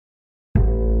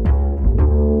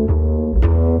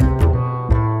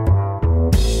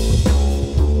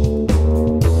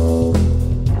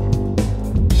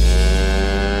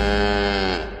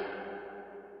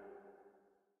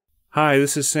Hi,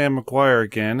 this is Sam McGuire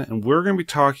again, and we're going to be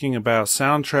talking about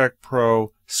Soundtrack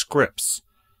Pro scripts.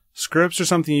 Scripts are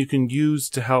something you can use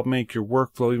to help make your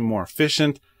workflow even more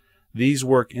efficient. These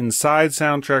work inside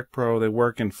Soundtrack Pro, they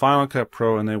work in Final Cut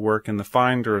Pro, and they work in the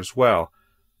Finder as well.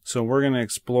 So we're going to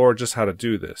explore just how to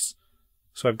do this.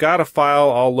 So I've got a file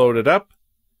all loaded up,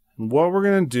 and what we're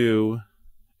going to do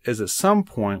is at some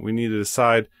point we need to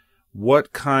decide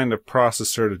what kind of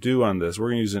processor to do on this.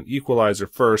 We're going to use an equalizer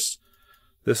first.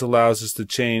 This allows us to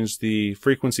change the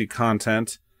frequency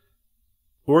content.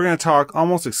 We're going to talk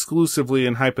almost exclusively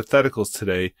in hypotheticals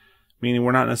today, meaning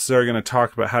we're not necessarily going to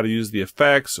talk about how to use the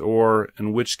effects or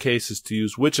in which cases to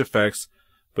use which effects,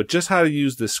 but just how to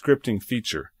use this scripting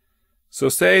feature. So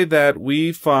say that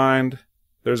we find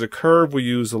there's a curve we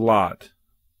use a lot.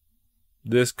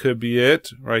 This could be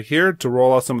it right here to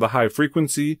roll out some of the high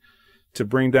frequency, to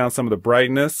bring down some of the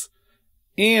brightness,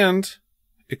 and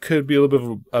it could be a little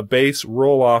bit of a bass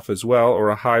roll off as well, or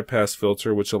a high pass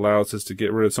filter, which allows us to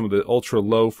get rid of some of the ultra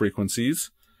low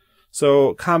frequencies.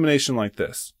 So a combination like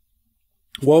this.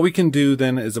 What we can do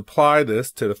then is apply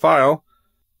this to the file.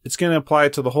 It's going to apply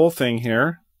it to the whole thing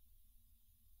here.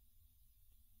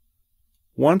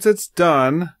 Once it's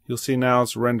done, you'll see now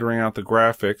it's rendering out the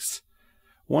graphics.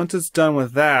 Once it's done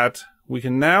with that, we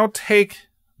can now take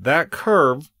that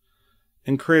curve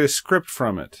and create a script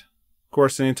from it. Of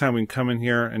course, anytime we can come in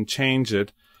here and change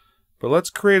it, but let's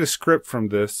create a script from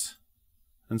this.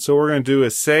 And so what we're going to do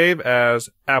is save as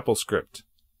AppleScript.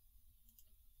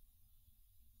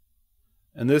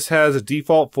 And this has a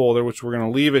default folder, which we're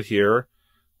going to leave it here.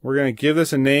 We're going to give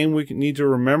this a name we need to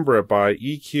remember it by,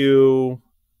 EQ.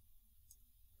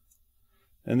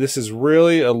 And this is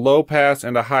really a low pass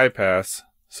and a high pass.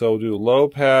 So we'll do low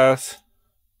pass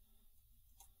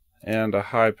and a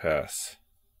high pass.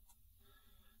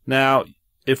 Now,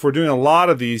 if we're doing a lot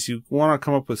of these, you want to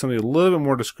come up with something a little bit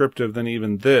more descriptive than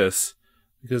even this,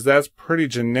 because that's pretty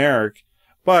generic.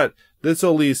 But this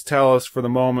will at least tell us for the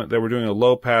moment that we're doing a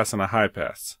low pass and a high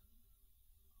pass.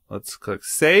 Let's click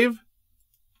Save.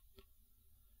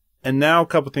 And now a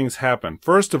couple things happen.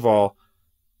 First of all,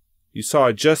 you saw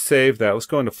I just saved that. Let's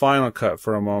go into Final Cut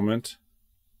for a moment.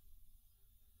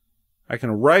 I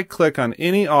can right-click on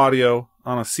any audio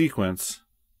on a sequence,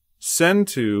 send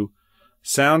to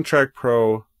Soundtrack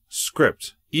Pro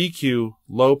script, EQ,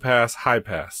 low pass, high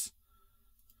pass.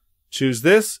 Choose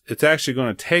this. It's actually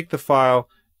going to take the file,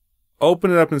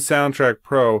 open it up in Soundtrack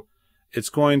Pro. It's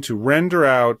going to render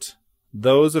out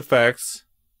those effects,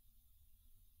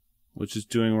 which it's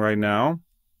doing right now.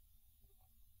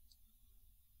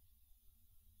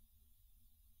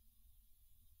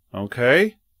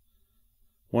 Okay.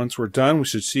 Once we're done, we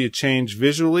should see a change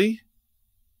visually.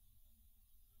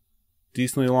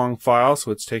 Decently long file,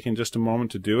 so it's taking just a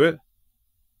moment to do it.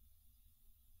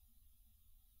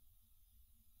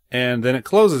 And then it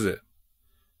closes it.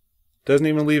 Doesn't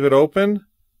even leave it open.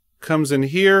 Comes in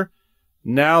here.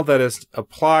 Now that it's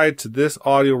applied to this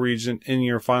audio region in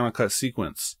your Final Cut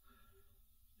sequence.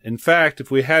 In fact, if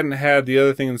we hadn't had the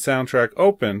other thing in Soundtrack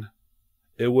open,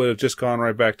 it would have just gone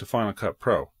right back to Final Cut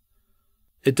Pro.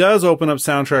 It does open up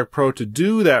Soundtrack Pro to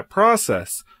do that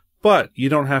process, but you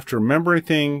don't have to remember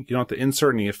anything. You don't have to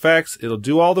insert any effects. It'll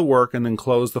do all the work and then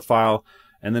close the file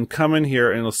and then come in here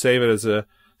and it'll save it as a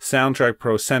Soundtrack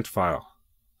Pro sent file.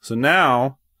 So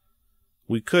now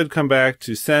we could come back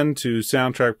to send to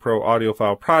Soundtrack Pro audio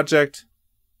file project.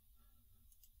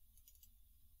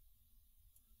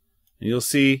 And you'll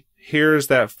see here's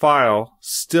that file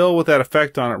still with that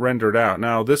effect on it rendered out.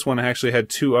 Now this one actually had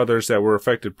two others that were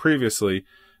affected previously,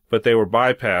 but they were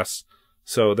bypassed.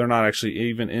 So they're not actually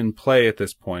even in play at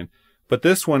this point. But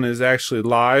this one is actually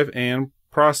live and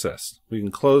processed. We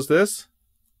can close this.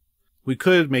 We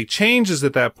could make changes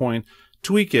at that point,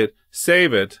 tweak it,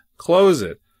 save it, close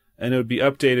it, and it would be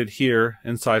updated here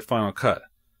inside Final Cut.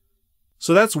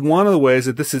 So that's one of the ways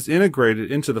that this is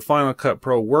integrated into the Final Cut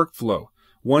Pro workflow.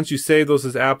 Once you save those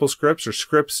as AppleScripts or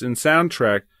scripts in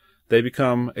Soundtrack, they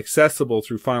become accessible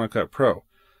through Final Cut Pro.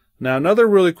 Now another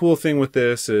really cool thing with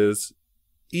this is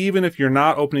even if you're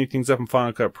not opening things up in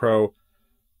Final Cut Pro,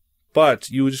 but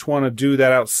you just want to do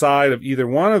that outside of either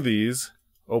one of these,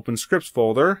 open scripts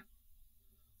folder.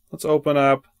 Let's open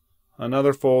up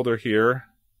another folder here.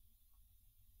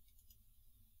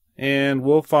 And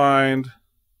we'll find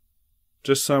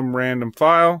just some random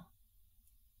file.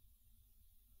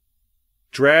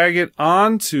 Drag it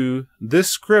onto this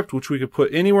script, which we could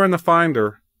put anywhere in the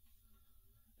Finder.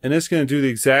 And it's going to do the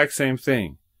exact same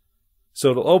thing.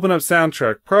 So it'll open up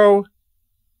Soundtrack Pro,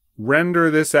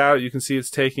 render this out. You can see it's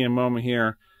taking a moment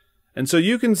here. And so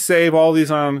you can save all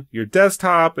these on your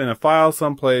desktop in a file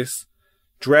someplace,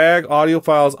 drag audio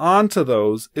files onto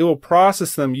those, it will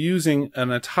process them using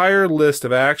an entire list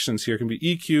of actions here. It can be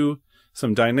EQ,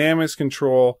 some dynamics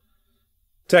control.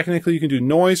 Technically, you can do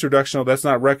noise reduction, although that's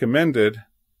not recommended,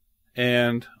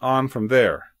 and on from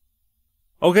there.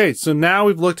 Okay, so now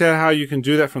we've looked at how you can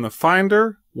do that from the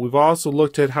Finder. We've also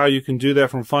looked at how you can do that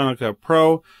from Final Cut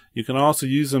Pro. You can also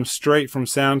use them straight from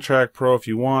Soundtrack Pro if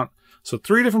you want. So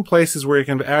 3 different places where you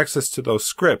can have access to those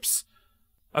scripts.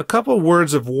 A couple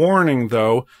words of warning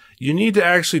though, you need to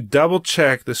actually double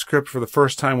check the script for the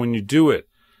first time when you do it.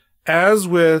 As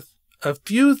with a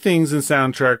few things in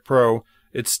Soundtrack Pro,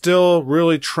 it's still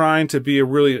really trying to be a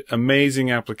really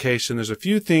amazing application. There's a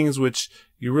few things which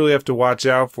you really have to watch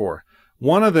out for.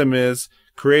 One of them is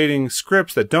creating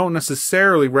scripts that don't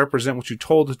necessarily represent what you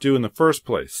told to do in the first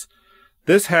place.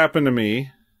 This happened to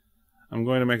me. I'm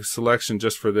going to make a selection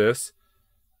just for this.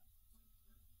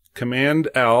 Command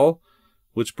L,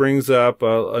 which brings up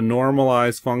a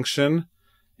normalize function.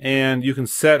 And you can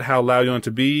set how loud you want it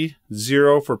to be.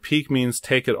 0 for peak means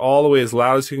take it all the way as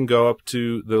loud as you can go up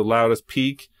to the loudest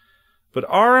peak. But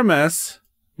RMS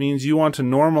means you want to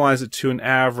normalize it to an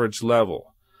average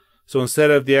level. So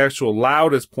instead of the actual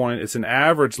loudest point, it's an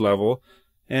average level.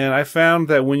 And I found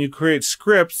that when you create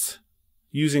scripts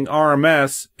using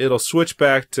RMS, it'll switch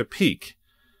back to peak.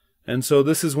 And so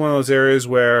this is one of those areas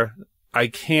where I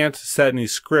can't set any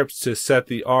scripts to set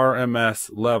the RMS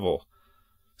level.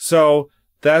 So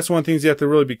that's one of the things you have to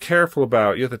really be careful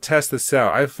about. You have to test this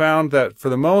out. I found that for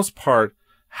the most part,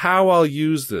 how I'll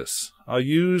use this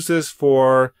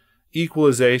for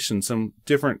equalization, some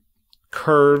different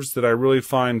curves that I really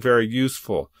find very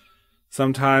useful.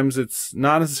 Sometimes it's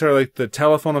not necessarily like the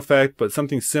telephone effect, but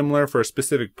something similar for a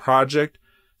specific project.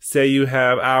 Say you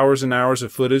have hours and hours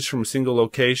of footage from a single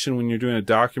location when you're doing a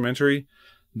documentary,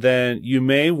 then you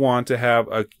may want to have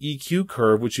an EQ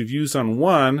curve, which you've used on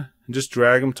one, and just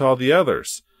drag them to all the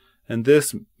others. And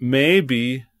this may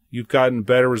be you've gotten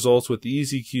better results with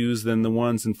these EQs than the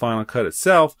ones in Final Cut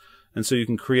itself, and so you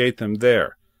can create them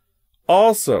there.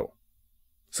 Also,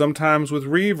 sometimes with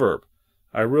reverb,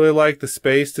 I really like the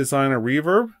Space Designer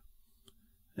reverb,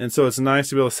 and so it's nice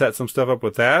to be able to set some stuff up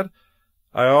with that.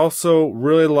 I also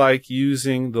really like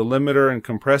using the limiter and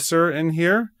compressor in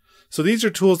here. So these are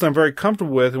tools that I'm very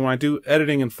comfortable with, and when I do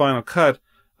editing in Final Cut,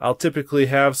 I'll typically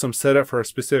have some set up for a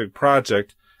specific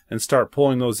project and start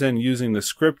pulling those in using the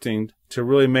scripting to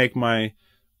really make my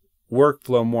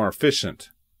workflow more efficient.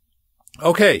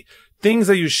 Okay, things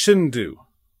that you shouldn't do.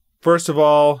 First of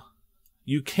all,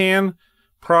 you can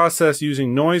process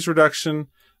using noise reduction,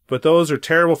 but those are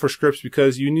terrible for scripts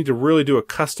because you need to really do a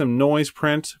custom noise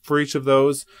print for each of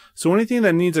those. So anything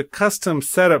that needs a custom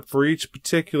setup for each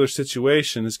particular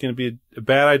situation is going to be a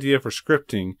bad idea for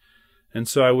scripting. And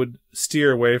so I would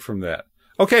steer away from that.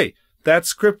 Okay,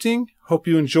 that's scripting. Hope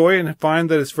you enjoy it and find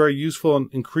that it's very useful in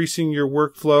increasing your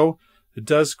workflow. It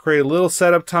does create a little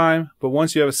setup time, but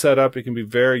once you have it set up, it can be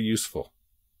very useful.